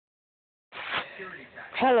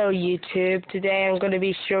Hello YouTube, today I'm going to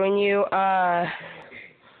be showing you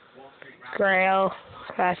Graal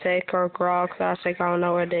Classic or Graal Classic, I don't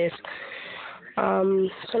know what it is.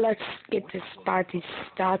 So let's get this party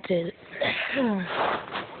started.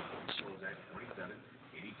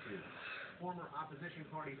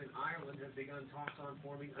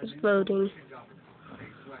 It's loading.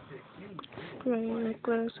 Graal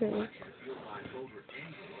Classic.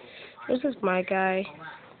 This is my guy.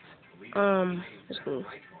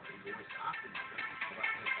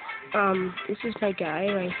 This is my guy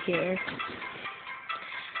right here.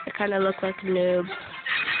 I kind of look like a noob.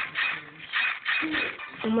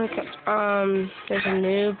 Oh my god, there's a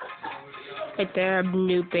noob. Right there, a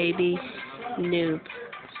noob baby. Noob.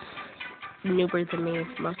 Noober than me,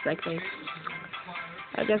 most likely.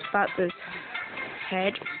 I just bought this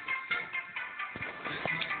head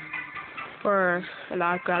for a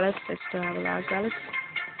lot of gralics. I still have a lot of gralics.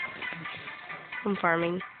 I'm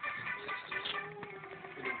farming.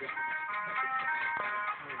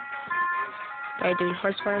 By doing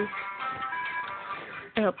horse farm.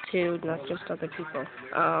 I hope to, not just other people.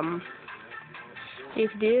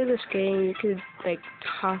 If you do this game, you could like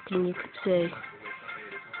talk and you could say,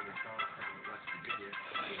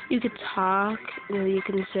 you could talk and you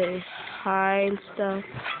can say hi and stuff.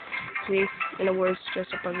 See, and the words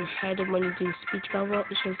just above your head, and when you do speech bubble,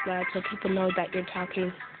 it shows that so people know that you're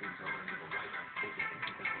talking.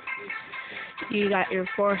 You got your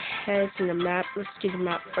 4 heads in the map. Let's do the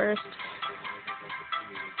map first.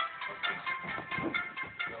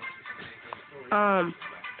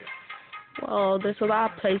 Well, there's a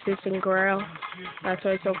lot of places in Graal. That's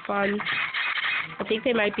why it's so fun. I think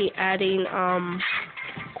they might be adding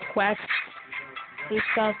quests and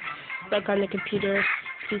stuff, like on the computer,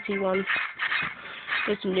 PC one.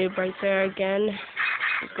 There's a noob right there again.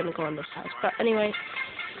 It's gonna go in this house. But anyway,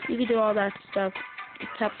 you can do all that stuff. You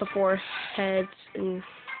tap the 4 heads and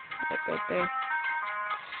right there.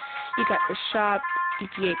 You got your shop. You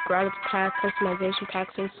can get graphics packs, customization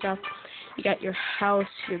packs and stuff. You got your house,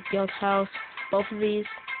 your guild house, both of these.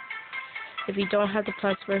 If you don't have the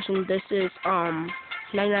plus version, this is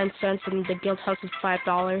 99 cents and the guild house is $5.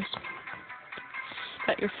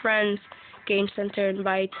 Got your friends, game center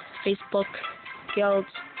invite, Facebook, guilds,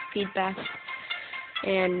 feedback,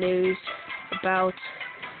 and news, about,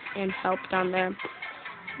 and help down there.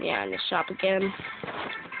 Yeah, and the shop again.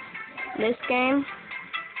 This game,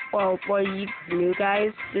 well, you new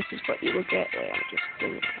guys, this is what you will get. Wait, I'm just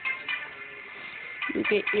doing it. You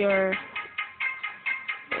get your,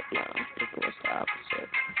 wait, no, I think it was the opposite.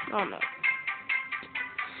 Oh no.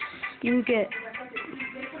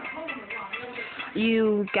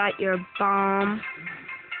 You got your bomb.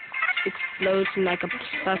 Explodes in like a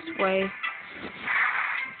plus way.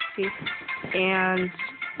 See? And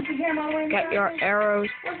you got your arrows.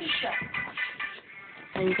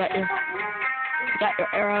 And you got your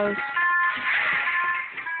arrows.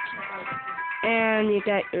 And you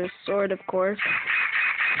got your sword, of course.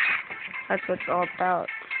 That's what it's all about.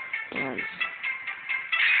 And it's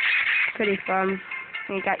pretty fun.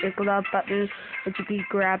 And you got your glove button, which you can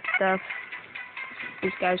grab stuff.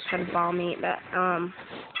 These guys trying to bomb me, but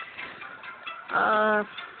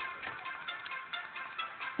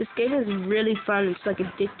this game is really fun. It's like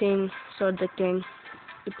addicting, so addicting.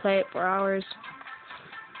 You play it for hours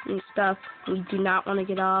and stuff. You do not want to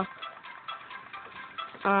get off.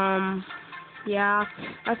 Yeah,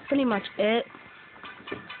 that's pretty much it.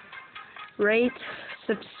 Rate,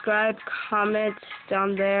 subscribe, comment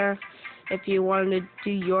down there if you want to do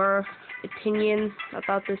your opinion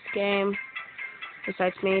about this game,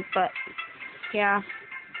 besides me, but yeah.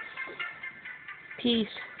 Peace.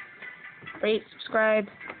 Rate, subscribe,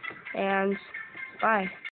 and bye.